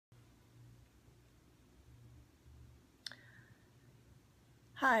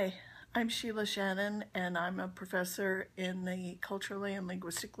Hi, I'm Sheila Shannon, and I'm a professor in the Culturally and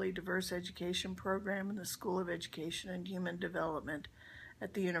Linguistically Diverse Education program in the School of Education and Human Development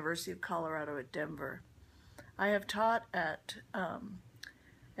at the University of Colorado at Denver. I have taught at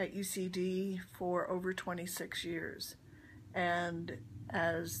UCD for over 26 years, and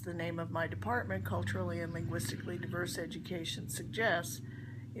as the name of my department, Culturally and Linguistically Diverse Education, suggests,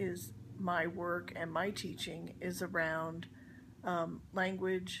 is my work and my teaching is around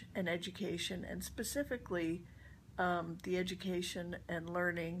language and education, and specifically the education and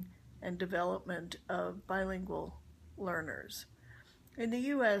learning and development of bilingual learners. In the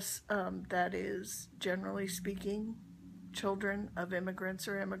U.S., that is, generally speaking, children of immigrants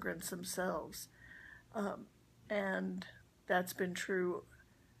or immigrants themselves. And that's been true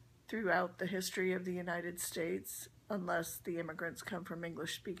throughout the history of the United States, unless the immigrants come from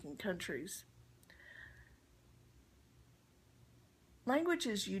English-speaking countries. Language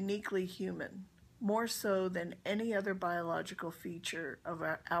is uniquely human, more so than any other biological feature of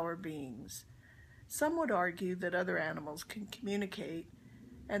our beings. Some would argue that other animals can communicate,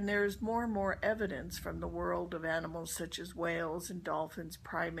 and there is more and more evidence from the world of animals such as whales and dolphins,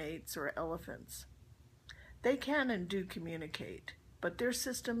 primates, or elephants. They can and do communicate, but their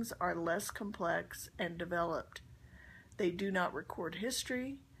systems are less complex and developed. They do not record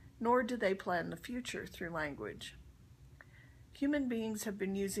history, nor do they plan the future through language. Human beings have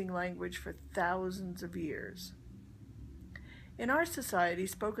been using language for thousands of years. In our society,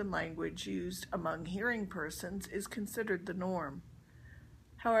 spoken language used among hearing persons is considered the norm.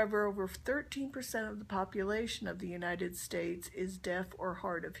 However, over 13% of the population of the United States is deaf or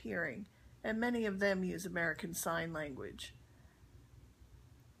hard of hearing, and many of them use American Sign Language.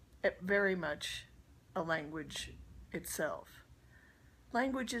 Very much a language itself.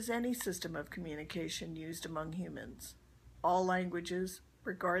 Language is any system of communication used among humans. All languages,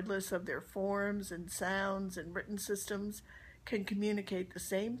 regardless of their forms and sounds and written systems, can communicate the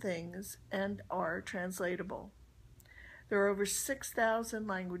same things and are translatable. There are over 6,000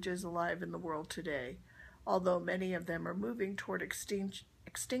 languages alive in the world today, although many of them are moving toward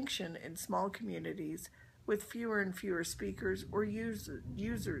extinction in small communities with fewer and fewer speakers or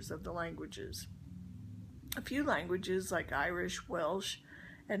users of the languages. A few languages like Irish, Welsh,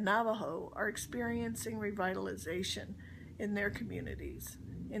 and Navajo are experiencing revitalization in their communities.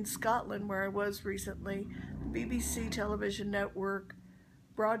 In Scotland, where I was recently, the BBC television network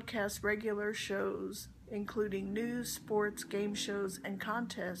broadcasts regular shows, including news, sports, game shows, and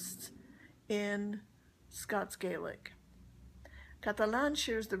contests in Scots Gaelic. Catalan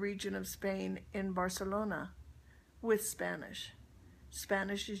shares the region of Spain in Barcelona with Spanish.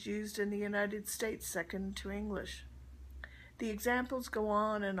 Spanish is used in the United States second to English. The examples go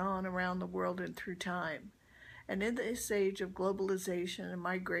on and on around the world and through time. And in this age of globalization and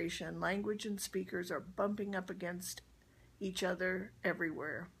migration, language and speakers are bumping up against each other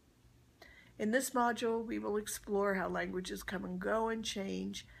everywhere. In this module, we will explore how languages come and go and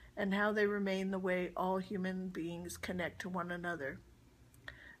change, and how they remain the way all human beings connect to one another.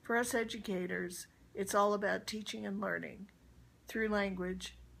 For us educators, it's all about teaching and learning through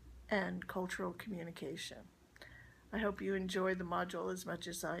language and cultural communication. I hope you enjoy the module as much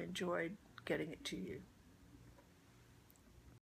as I enjoyed getting it to you.